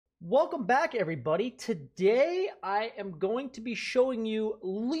Welcome back, everybody. Today, I am going to be showing you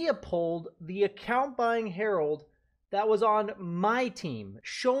Leopold, the account buying herald that was on my team,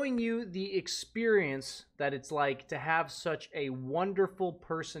 showing you the experience that it's like to have such a wonderful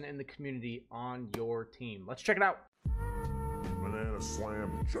person in the community on your team. Let's check it out.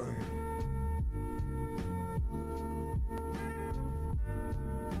 BananaSlamJamma.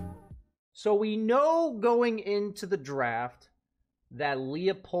 So we know going into the draft that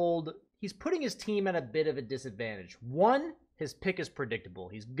Leopold, he's putting his team at a bit of a disadvantage. One, his pick is predictable.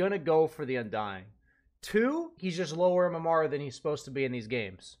 He's going to go for the Undying. Two, he's just lower MMR than he's supposed to be in these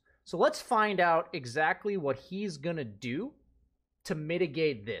games. So let's find out exactly what he's going to do to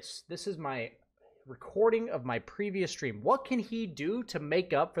mitigate this. This is my recording of my previous stream. What can he do to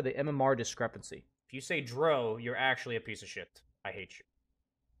make up for the MMR discrepancy? If you say Dro, you're actually a piece of shit. I hate you.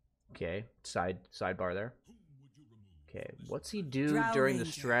 Okay, sidebar there. Okay, what's he do during the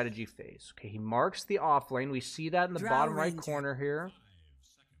strategy phase? Okay, he marks the off lane. We see that in the bottom right corner here.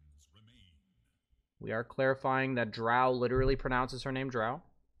 We are clarifying that Drow literally pronounces her name Drow.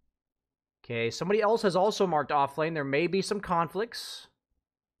 Okay, somebody else has also marked off lane. There may be some conflicts.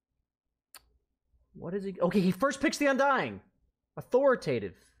 What is he? Okay, he first picks the Undying.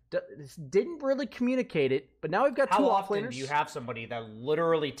 Authoritative. Didn't really communicate it, but now we've got two off laners. How often do you have somebody that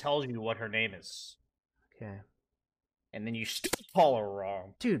literally tells you what her name is? Okay. And then you still call her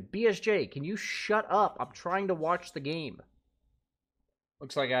wrong. Dude, BSJ, can you shut up? I'm trying to watch the game.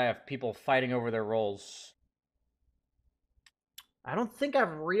 Looks like I have people fighting over their roles. I don't think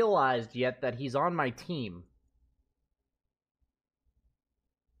I've realized yet that he's on my team.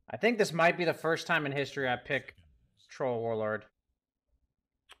 I think this might be the first time in history I pick Troll Warlord.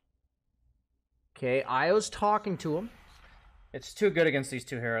 Okay, Io's talking to him. It's too good against these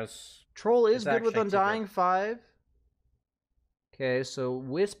two heroes. Troll is good with Undying 5. Okay, so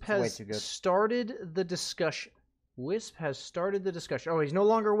Wisp has started the discussion. Wisp has started the discussion. Oh, he's no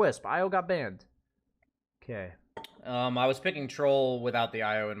longer Wisp. Io got banned. Okay. I was picking Troll without the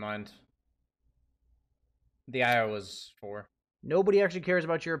Io in mind. The Io was 4. Nobody actually cares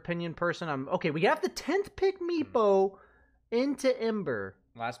about your opinion, person. Okay, we have the 10th pick Meepo into Ember.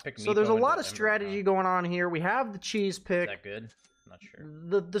 Last pick Meepo. So there's a lot of strategy going on here. We have the cheese pick. Is that good? Not sure.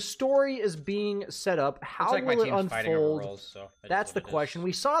 The story is being set up. How will it unfold? Roles, so that's the question.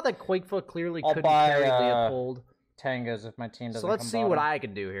 We saw that Quakefoot clearly couldn't carry Leopold. Tangas if my team doesn't. So let's see what I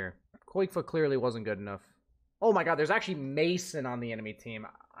can do here. Quakefoot clearly wasn't good enough. Oh my god, there's actually Mason on the enemy team.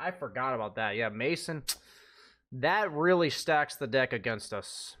 I forgot about that. Yeah, Mason. That really stacks the deck against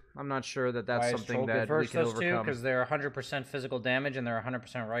us. I'm not sure that that's something that we can overcome. Because they're 100% physical damage and they're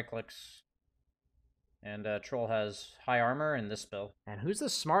 100% right clicks. And Troll has high armor in this spell. And who's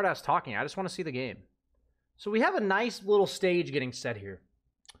this smartass talking? I just want to see the game. So we have a nice little stage getting set here.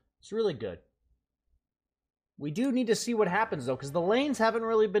 It's really good. We do need to see what happens, though, because the lanes haven't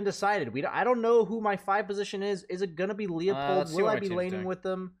really been decided. I don't know who my 5 position is. Is it going to be Leopold? Will I be laning with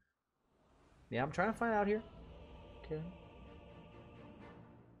them? Yeah, I'm trying to find out here. Okay.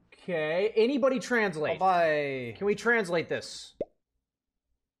 Okay. Anybody translate? Bye. Can we translate this?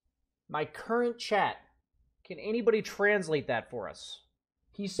 My current chat. Can anybody translate that for us?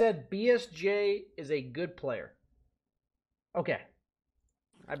 He said BSJ is a good player. Okay.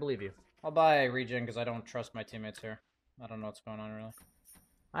 I believe you. I'll buy Regen because I don't trust my teammates here. I don't know what's going on, really.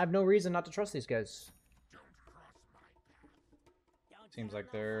 I have no reason not to trust these guys. Seems like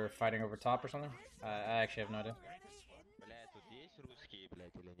they're fighting over top or something. I actually have no idea.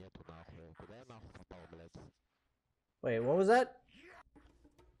 Wait, what was that?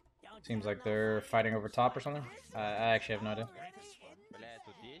 Seems like they're fighting over top or something. I actually have no idea.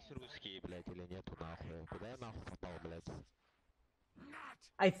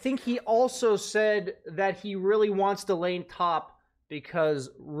 I think he also said that he really wants to lane top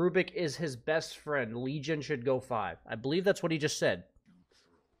because Rubik is his best friend. Legion should go 5. I believe that's what he just said.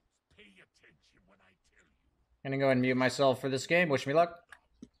 I'm gonna go ahead and mute myself for this game. Wish me luck.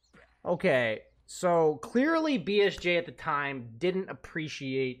 Okay, so clearly BSJ at the time didn't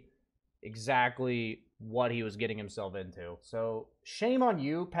appreciate exactly what he was getting himself into. So shame on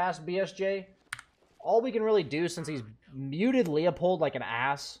you, past BSJ. All we can really do, since he's muted Leopold like an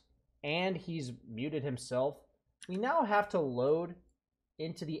ass, and he's muted himself, we now have to load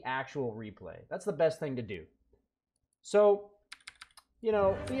into the actual replay. That's the best thing to do. So, you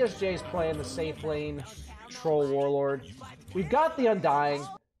know, BSJ's playing the safe lane, Troll Warlord. We've got the Undying.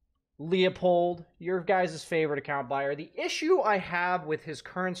 Leopold, your guys' favorite account buyer. The issue I have with his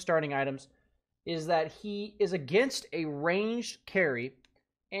current starting items is that he is against a ranged carry,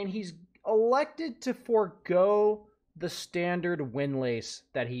 and he's elected to forego the standard Windlace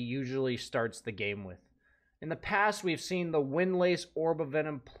that he usually starts the game with. In the past, we've seen the Windlace, Orb of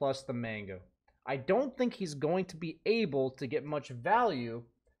Venom, plus the Mango. I don't think he's going to be able to get much value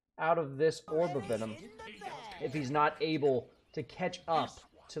out of this Orb of Venom if he's not able to catch up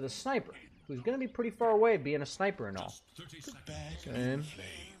to the Sniper, who's going to be pretty far away being a Sniper and all. And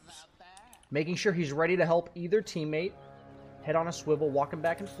making sure he's ready to help either teammate. Head on a swivel, walking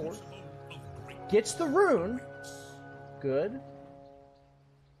back and forth. Gets the rune. Good.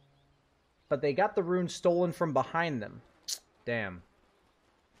 But they got the rune stolen from behind them. Damn.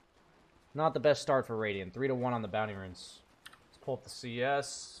 Not the best start for Radiant. 3-1 on the bounty runes. Let's pull up the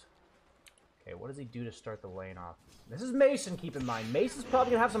CS. Okay, what does he do to start the lane off? This is Mason, keep in mind. Mason's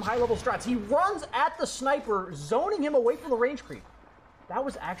probably going to have some high-level strats. He runs at the Sniper, zoning him away from the range creep. That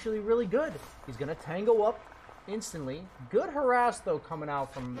was actually really good. He's going to tango up instantly. Good harass, though, coming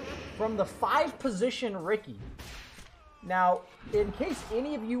out from the 5-position Ricky. Now, in case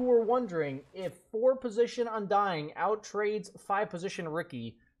any of you were wondering, if 4-position Undying outtrades 5-position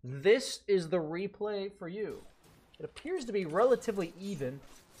Ricky, this is the replay for you. It appears to be relatively even,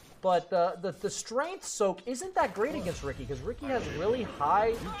 but the strength soak isn't that great against Ricky, because Ricky has really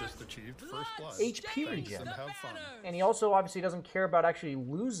high HP regen. And he also obviously doesn't care about actually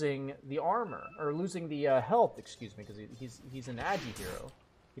losing the armor, or losing the health, excuse me, because he's an Agi hero.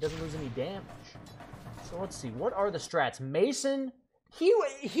 He doesn't lose any damage. So let's see, what are the strats? Mason, he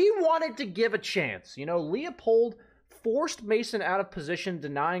wanted to give a chance. You know, Leopold forced Mason out of position,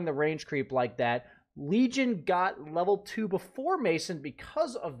 denying the range creep like that. Legion got level 2 before Mason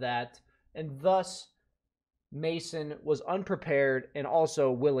because of that, and thus Mason was unprepared and also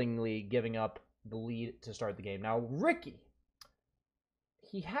willingly giving up the lead to start the game. Now, Ricky,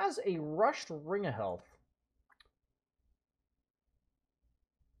 he has a rushed ring of health.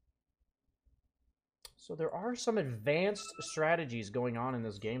 So there are some advanced strategies going on in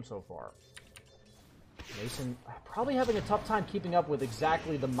this game so far. Mason probably having a tough time keeping up with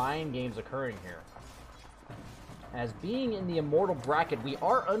exactly the mind games occurring here. As being in the Immortal bracket, we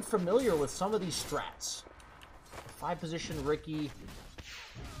are unfamiliar with some of these strats. 5-position Ricky,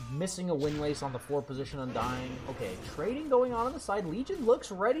 missing a Windlace on the 4-position Undying. Okay, trading going on the side. Legion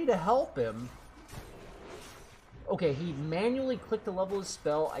looks ready to help him. Okay, he manually clicked to level his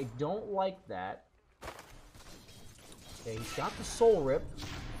spell. I don't like that. Okay, he's got the Soul Rip.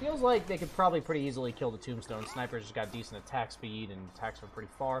 Feels like they could probably pretty easily kill the Tombstone. Sniper's just got decent attack speed and attacks from pretty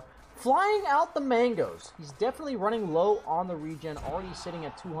far. Flying out the Mangoes. He's definitely running low on the regen, already sitting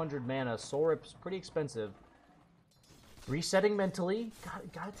at 200 mana. Soul Rip's pretty expensive. Resetting mentally.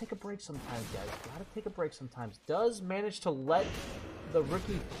 Gotta take a break sometimes, guys. Gotta take a break sometimes. Does manage to let the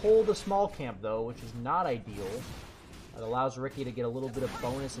Ricky pull the small camp, though, which is not ideal. It allows Ricky to get a little bit of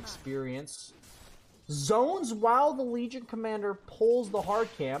bonus experience. Zones while the Legion commander pulls the hard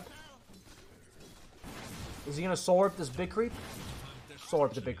camp. Is he going to soul rip this big creep? Soul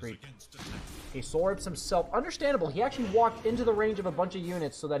rip the big creep. He soul rips himself. Understandable. He actually walked into the range of a bunch of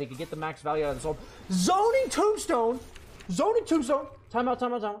units so that he could get the max value out of the soul. Zoning Tombstone. Zoning Tombstone. Time out,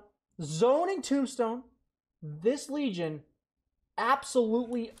 time out, time out. Zoning Tombstone. This Legion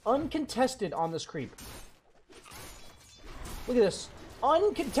absolutely uncontested on this creep. Look at this.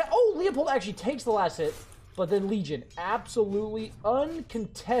 Oh, Leopold actually takes the last hit, but then Legion absolutely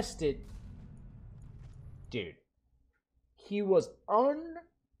uncontested. Dude, he was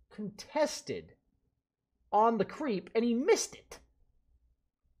uncontested on the creep, and he missed it.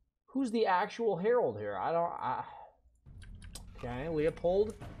 Who's the actual Herald here? Okay,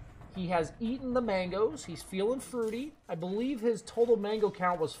 Leopold. He has eaten the mangoes. He's feeling fruity. I believe his total mango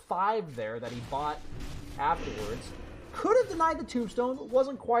count was 5 there that he bought afterwards. Could have denied the Tombstone.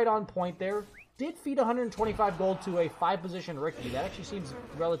 Wasn't quite on point there. Did feed 125 gold to a 5-position Ricky. That actually seems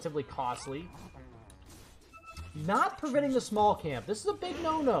relatively costly. Not preventing the small camp. This is a big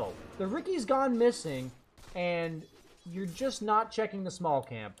no-no. The Ricky's gone missing, and you're just not checking the small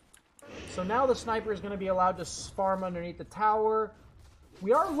camp. So now the Sniper is going to be allowed to farm underneath the tower.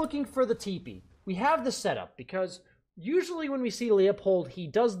 We are looking for the teepee. We have the setup, because usually when we see Leopold, he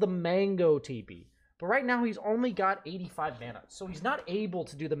does the mango teepee. But right now, he's only got 85 mana, so he's not able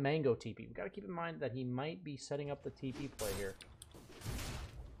to do the mango TP. We've got to keep in mind that he might be setting up the TP play here.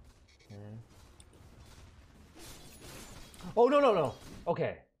 Okay. Oh, no.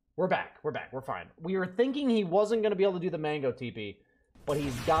 Okay, we're back. We're fine. We were thinking he wasn't going to be able to do the mango TP, but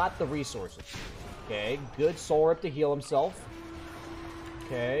he's got the resources. Okay, good Soul Rip to heal himself.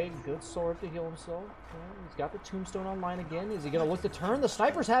 Okay, good Soul Rip to heal himself. Okay, he's got the Tombstone online again. Is he going to look to turn? The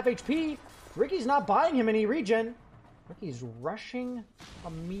Sniper's half HP. Ricky's not buying him any regen. Ricky's rushing a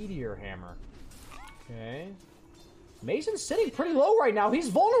Meteor Hammer. Okay. Mason's sitting pretty low right now. He's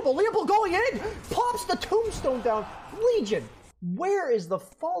vulnerable. Leopold going in. Pops the tombstone down. Legion, where is the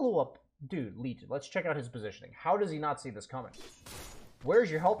follow-up? Dude, Legion, let's check out his positioning. How does he not see this coming? Where's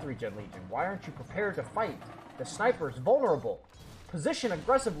your health regen, Legion? Why aren't you prepared to fight? The sniper's vulnerable. Position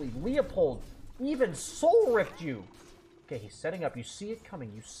aggressively. Leopold even soul ripped you. Okay, he's setting up. You see it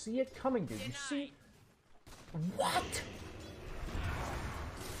coming. You see it coming, dude. You see... What?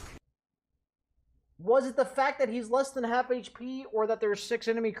 Was it the fact that he's less than half HP, or that there's 6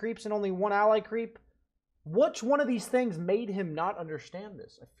 enemy creeps and only 1 ally creep? Which one of these things made him not understand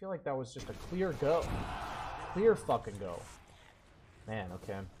this? I feel like that was just a clear go. Clear fucking go. Man,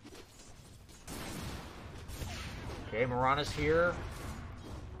 okay. Okay, Marana's here.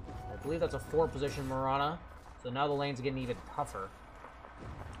 I believe that's a 4-position Marana. So now the lane's getting even tougher.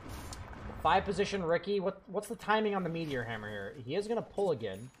 5-position Ricky. What's the timing on the Meteor Hammer here? He is going to pull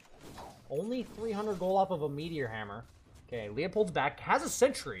again. Only 300 gold off of a Meteor Hammer. Okay, Leopold's back. Has a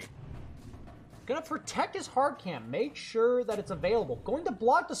Sentry. Gonna protect his hard camp. Make sure that it's available. Going to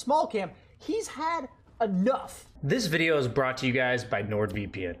block the small camp. He's had enough. This video is brought to you guys by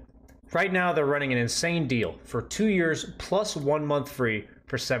NordVPN. Right now, they're running an insane deal for 2 years plus 1 month free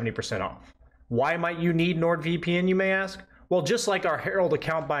for 70% off. Why might you need NordVPN, you may ask? Well, just like our Herald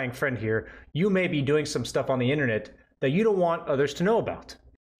account buying friend here, you may be doing some stuff on the internet that you don't want others to know about.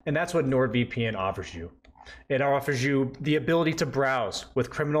 And that's what NordVPN offers you. It offers you the ability to browse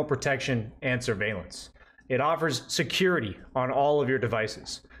with criminal protection and surveillance. It offers security on all of your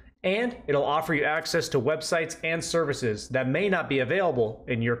devices. And it'll offer you access to websites and services that may not be available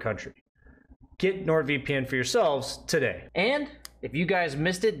in your country. Get NordVPN for yourselves today. And if you guys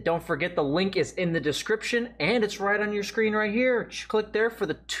missed it, don't forget the link is in the description and it's right on your screen right here. Just click there for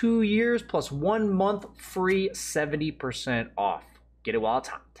the 2 years plus 1 month free 70% off. Get it while it's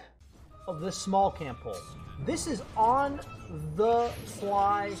hot. Of this small camp pull. This is on the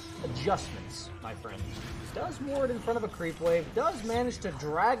fly adjustments, my friends. Does ward in front of a creep wave, does manage to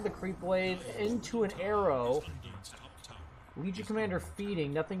drag the creep wave into an arrow. Legion Commander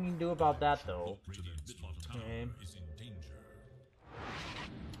feeding, nothing you can do about that though. Okay.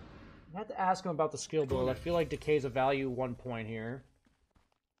 I have to ask him about the skill build. I feel like decay's a value 1 point here.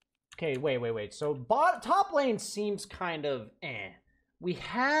 Okay, wait. So top lane seems kind of eh. We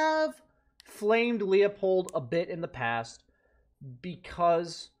have flamed Leopold a bit in the past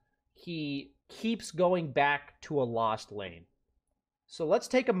because he keeps going back to a lost lane. So let's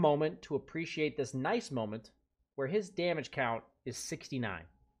take a moment to appreciate this nice moment where his damage count is 69.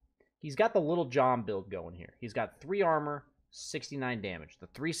 He's got the Little John build going here. He's got 3 armor, 69 damage. The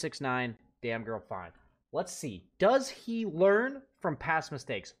 369, damn girl fine. Let's see. Does he learn from past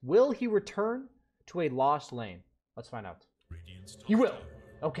mistakes? Will he return to a lost lane? Let's find out. He will.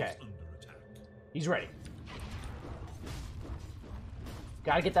 Okay. He's ready.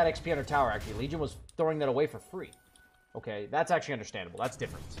 Gotta get that XP under tower, actually. Legion was throwing that away for free. Okay, that's actually understandable. That's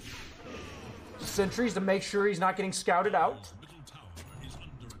different. Sentries to make sure he's not getting scouted out.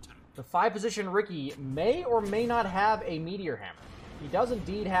 The 5-position Ricky may or may not have a Meteor Hammer. He does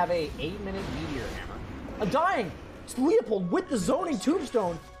indeed have a 8-minute Meteor Hammer. Undying! It's Leopold with the zoning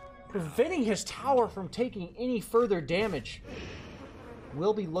tombstone, preventing his tower from taking any further damage.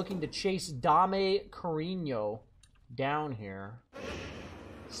 We'll be looking to chase Dame Carino down here.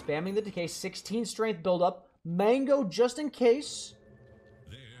 Spamming the decay, 16 strength buildup. Mango just in case.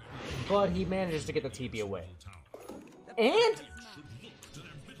 But he manages to get the TP away. And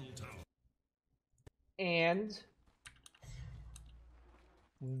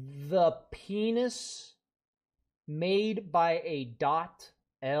the penis made by a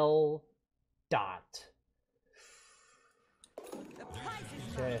 .L.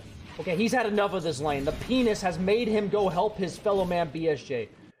 Okay, he's had enough of this lane. The penis has made him go help his fellow man BSJ.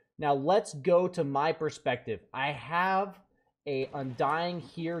 Now let's go to my perspective. I have a Undying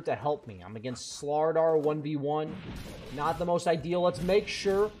here to help me. I'm against Slardar 1v1. Not the most ideal. Let's make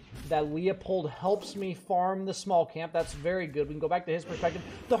sure that Leopold helps me farm the small camp. That's very good. We can go back to his perspective.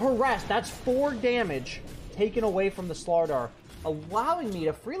 The harass, that's 4 damage taken away from the Slardar, allowing me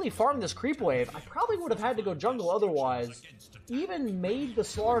to freely farm this creep wave. I probably would have had to go jungle otherwise. Even made the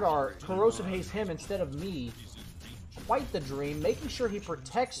Slardar corrosive haste him instead of me. Quite the dream. Making sure he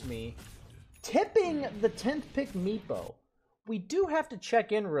protects me. Tipping the 10th pick Meepo. We do have to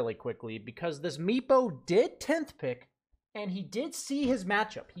check in really quickly because this Meepo did 10th pick and he did see his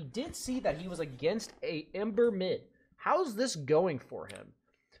matchup. He did see that he was against a Ember mid. How's this going for him?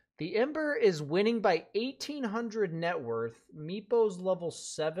 The Ember is winning by 1,800 net worth. Meepo's level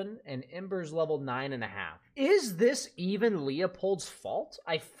 7 and Ember's level 9.5. Is this even Leopold's fault?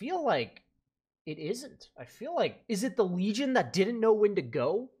 I feel like It isn't. I feel like, is it the Legion that didn't know when to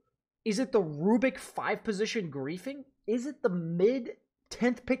go? Is it the Rubik 5-position griefing? Is it the mid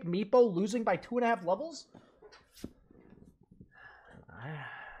 10th pick Meepo losing by 2.5 levels?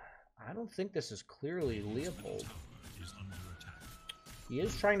 I don't think this is clearly Leopold. He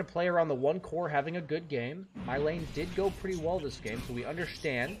is trying to play around the one core, having a good game. My lane did go pretty well this game, so we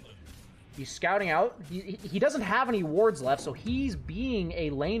understand. He's scouting out. He doesn't have any wards left, so he's being a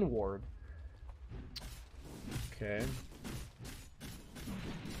lane ward. Okay.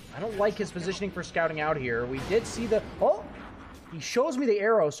 I don't like his positioning for scouting out here. We did see the... Oh! He shows me the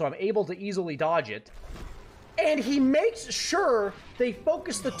arrow, so I'm able to easily dodge it. And he makes sure they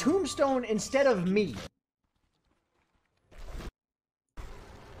focus the tombstone instead of me.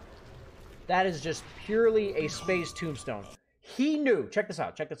 That is just purely a space tombstone. He knew. Check this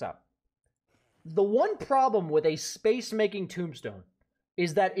out. Check this out. The one problem with a space-making tombstone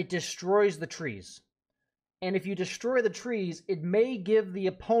is that it destroys the trees. And if you destroy the trees, it may give the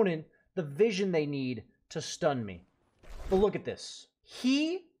opponent the vision they need to stun me. But look at this.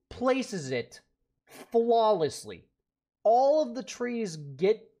 He places it flawlessly. All of the trees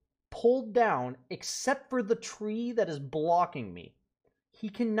get pulled down except for the tree that is blocking me. He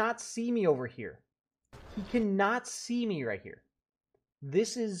cannot see me over here. He cannot see me right here.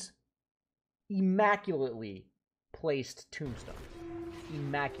 This is immaculately placed tombstone.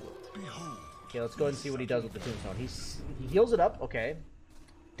 Immaculate. Okay, let's go ahead and see what he does with the tombstone. He heals it up, okay.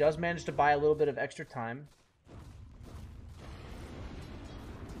 Does manage to buy a little bit of extra time.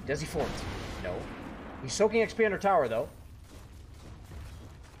 Does he fort? No. He's soaking XP under tower, though.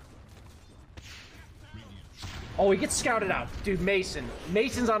 Oh, he gets scouted out. Dude, Mason.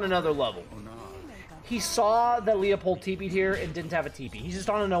 Mason's on another level. He saw that Leopold TP'd here and didn't have a TP. He's just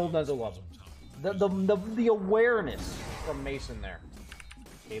on another level. The awareness from Mason there.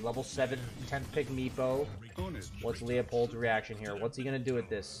 Okay, level 7, 10th pick Meepo. What's Leopold's reaction here? What's he going to do with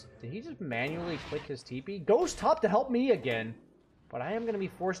this? Did he just manually click his TP? Goes top to help me again. But I am going to be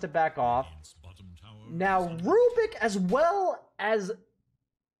forced to back off. Now, Rubik, as well as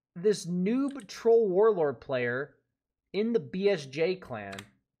this noob troll warlord player in the BSJ clan,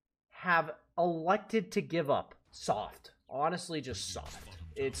 have elected to give up. Soft. Honestly, just soft.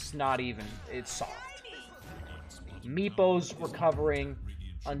 It's not even. It's soft. Meepo's recovering.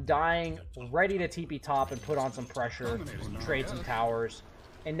 Undying, ready to TP top and put on some pressure, trade some towers.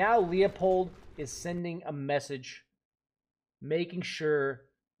 And now Leopold is sending a message, making sure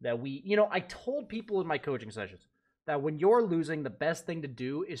that we... You know, I told people in my coaching sessions that when you're losing, the best thing to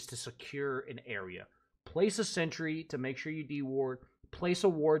do is to secure an area. Place a sentry to make sure you deward, place a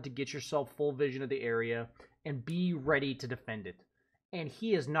ward to get yourself full vision of the area, and be ready to defend it. And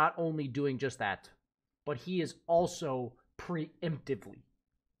he is not only doing just that, but he is also preemptively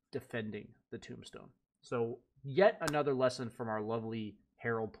defending the tombstone. So yet another lesson from our lovely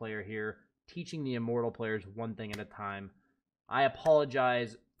Herald player here, teaching the Immortal players one thing at a time. I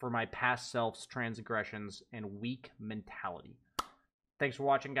apologize for my past self's transgressions and weak mentality. Thanks for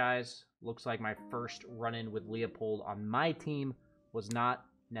watching, guys. Looks like my first run-in with Leopold on my team was not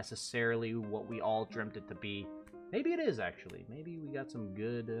necessarily what we all dreamt it to be. Maybe it is, actually. Maybe we got some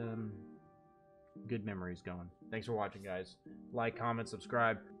good memories going. Thanks for watching, guys. Like, comment,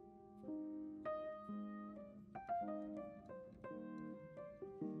 subscribe.